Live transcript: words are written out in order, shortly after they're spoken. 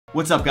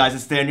What's up guys,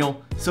 it's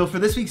Daniel. So for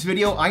this week's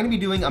video, I'm going to be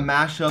doing a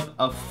mashup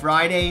of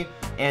Friday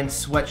and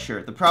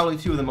Sweatshirt. They're probably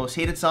two of the most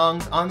hated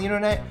songs on the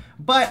internet,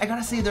 but I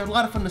gotta say they're a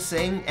lot of fun to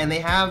sing and they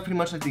have pretty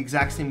much like the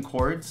exact same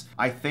chords,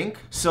 I think.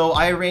 So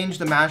I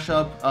arranged a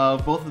mashup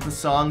of both of the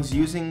songs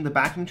using the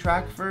backing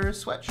track for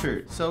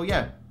Sweatshirt. So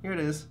yeah, here it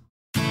is.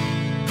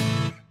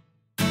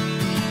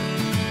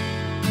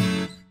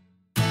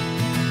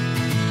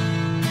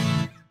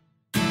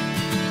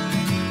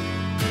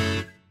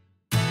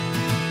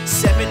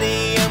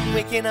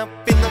 Waking up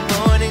in the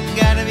morning,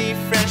 gotta be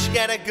fresh,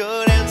 gotta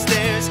go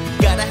downstairs,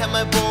 gotta have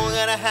my bowl,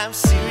 gotta have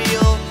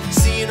cereal,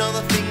 seeing all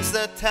the things,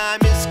 the time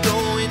is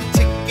going,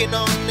 ticking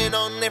on and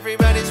on,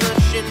 everybody's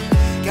rushing,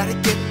 gotta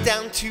get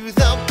down to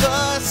the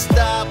bus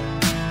stop,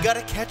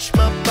 gotta catch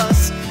my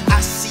bus, I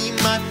see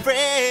my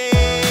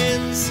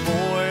friends,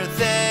 more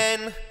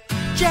than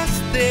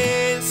just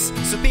this,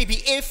 so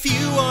baby if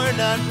you are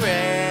not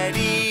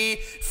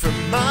ready for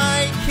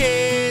my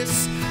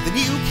kiss, then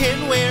you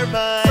can wear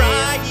my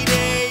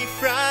Friday,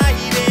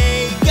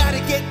 gotta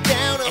get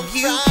down on and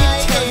you Friday.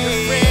 Can tell your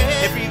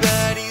friends.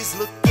 Everybody's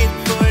looking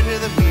forward to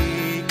the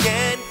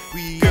weekend.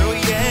 Girl,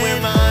 you can wear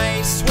my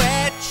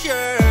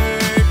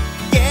sweatshirt.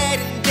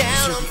 Getting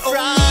down on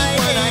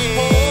Friday. I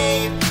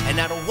hold, and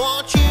I don't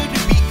want you to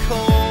be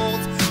cold.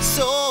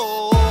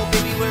 So,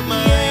 baby, wear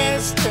my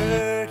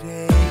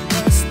yesterday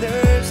was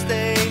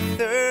Thursday.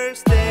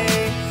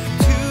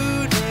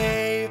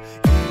 Today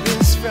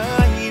is Friday.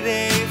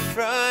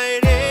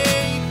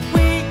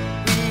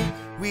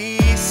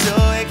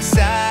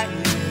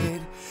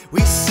 We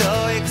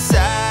so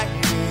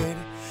excited,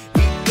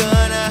 we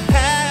gonna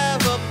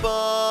have a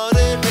ball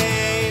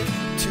today.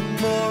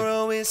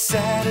 Tomorrow is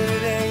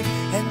Saturday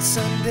and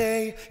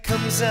Sunday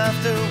comes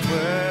afterwards.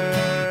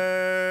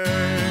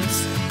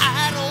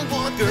 I don't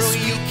want girl,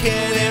 you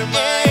can wear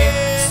my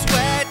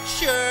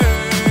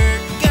sweatshirt.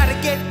 Gotta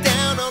get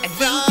down on and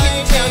Friday. You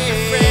can tell your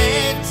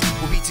friends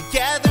we'll be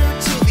together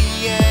till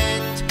the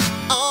end.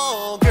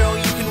 Oh, girl,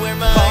 you can wear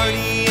my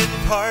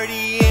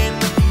partying.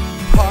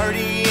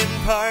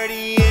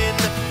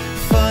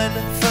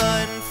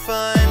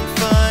 Fun.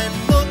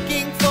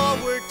 Looking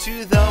forward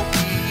to the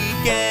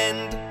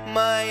weekend.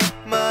 My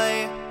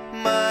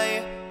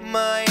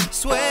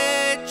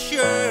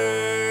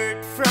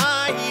sweatshirt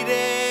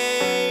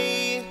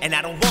Friday. And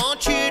I don't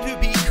want you to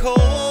be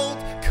cold.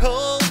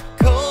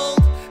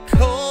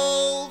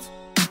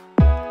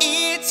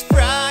 It's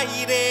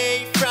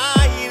Friday.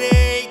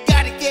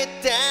 Gotta get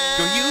down.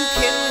 Girl, you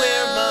can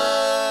wear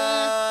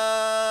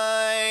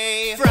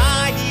my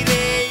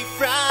Friday.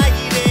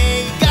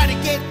 Gotta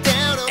get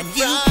down on and Friday.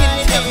 You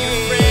can tell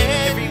your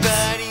friends.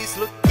 Everybody's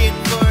looking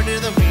forward to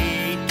the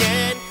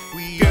weekend.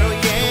 Girl,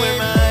 you can wear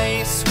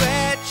my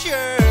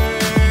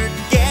sweatshirt.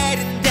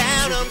 Getting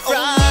down on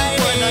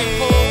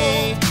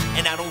Friday.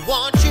 And I don't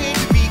want you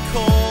to be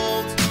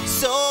cold.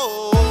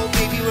 So,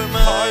 baby, we're my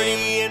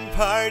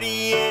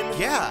partying.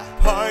 Yeah.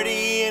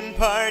 Partying.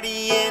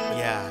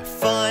 Yeah.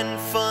 Fun.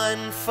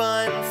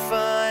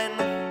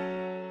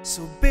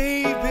 So,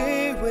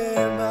 baby,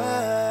 wear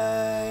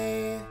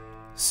my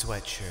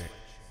sweatshirt.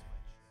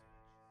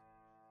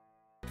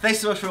 Thanks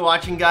so much for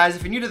watching guys.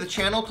 If you're new to the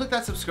channel, click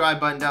that subscribe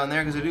button down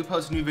there because I do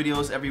post new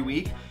videos every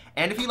week.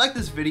 And if you like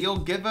this video,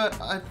 give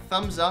a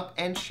thumbs up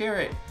and share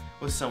it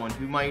with someone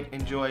who might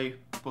enjoy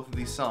both of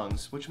these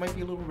songs, which might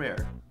be a little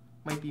rare.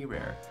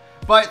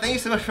 But thank you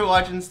so much for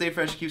watching. Stay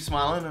fresh, keep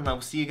smiling, and I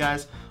will see you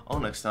guys all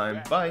next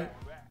time. Bye.